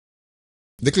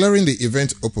Declaring the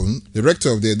event open, the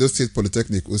rector of the Edo State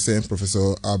Polytechnic, Usen,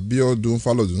 Professor Abiodun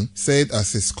Falodun, said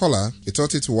as a scholar, he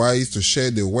thought it wise to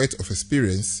share the wealth of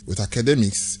experience with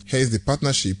academics, hence the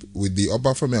partnership with the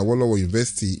Obafemi Awololowo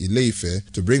University,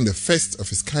 ile-Ife, to bring the first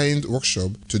of its kind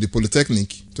workshop to the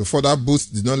Polytechnic to further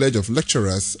boost the knowledge of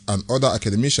lecturers and other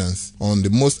academicians on the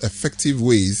most effective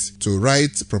ways to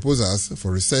write proposals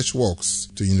for research works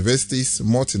to universities,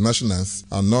 multinationals,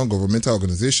 and non-governmental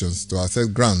organizations to access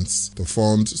grants to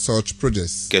fund such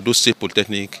projects. Edo State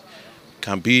Polytechnic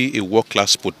can be a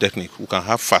world-class polytechnic. We can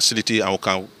have facility and we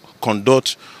can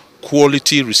conduct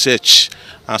quality research,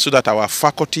 and so that our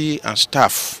faculty and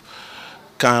staff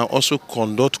can also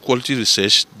conduct quality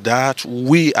research that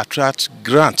we attract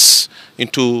grants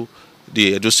into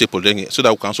the Edo State Polytechnic, so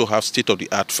that we can also have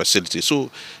state-of-the-art facilities. So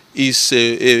it's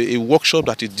a workshop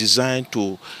that is designed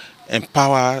to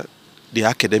empower the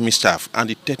academic staff and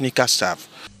the technical staff.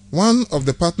 One of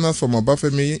the partners from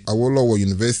Obafemi Awololowo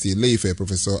University, ile-Ife,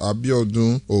 Professor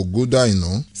Abiodun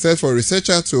Falodun, said for a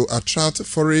researcher to attract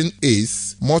foreign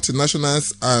aides,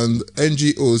 multinationals and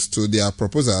NGOs to their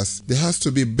proposals, there has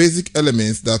to be basic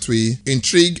elements that will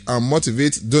intrigue and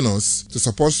motivate donors to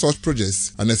support such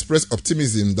projects, and express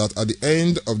optimism that at the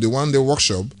end of the one-day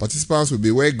workshop, participants will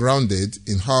be well grounded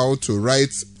in how to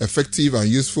write effective and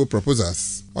useful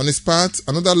proposals. On his part,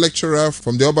 another lecturer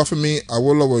from the Obafemi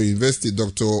Awololowo University,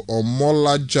 Dr.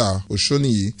 Omolaja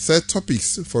Oshoniyi, said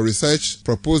topics for research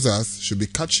proposals should be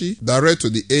catchy, direct to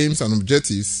the aims and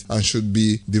objectives, and should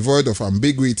be devoid of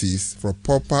ambiguities for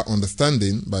proper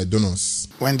understanding by donors.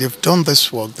 When they've done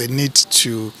this work, they need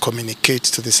to communicate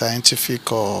to the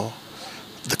scientific or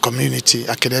the community,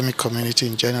 academic community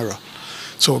in general.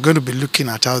 So we're going to be looking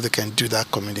at how they can do that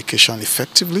communication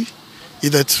effectively,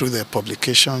 either through their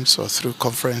publications or through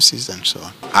conferences and so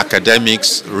on.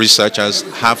 Academics, researchers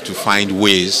have to find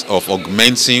ways of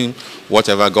augmenting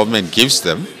whatever government gives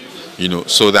them,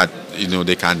 so that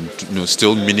they can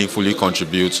still meaningfully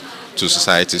contribute to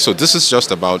society. So this is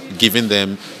just about giving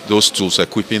them those tools,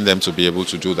 equipping them to be able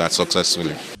to do that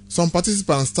successfully. Some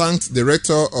participants thanked the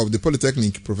rector of the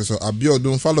Polytechnic, Professor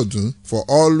Abiodun Falodun, for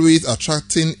always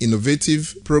attracting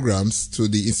innovative programs to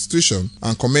the institution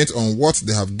and comment on what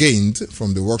they have gained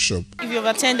from the workshop. If you've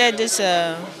attended this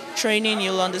training,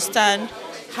 you'll understand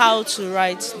how to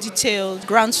write detailed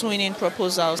grant-winning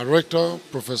proposals. Our rector,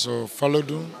 Professor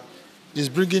Falodun, is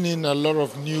bringing in a lot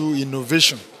of new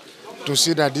innovation to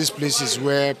see that this place is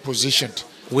well positioned.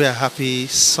 We are happy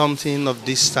something of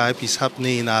this type is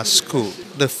happening in our school,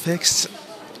 the first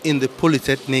in the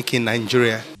Polytechnic in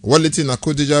Nigeria. Wellington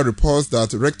Akodeja reports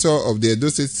that Rector of the Edo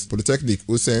State Polytechnic,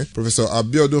 Usen, Professor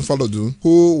Abiodun Falodun,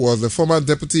 who was the former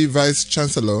Deputy Vice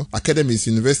Chancellor, Academies,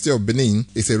 University of Benin,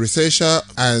 is a researcher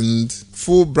and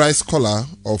Fulbright Scholar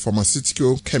of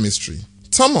Pharmaceutical Chemistry.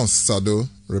 Thomas Sado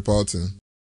reporting.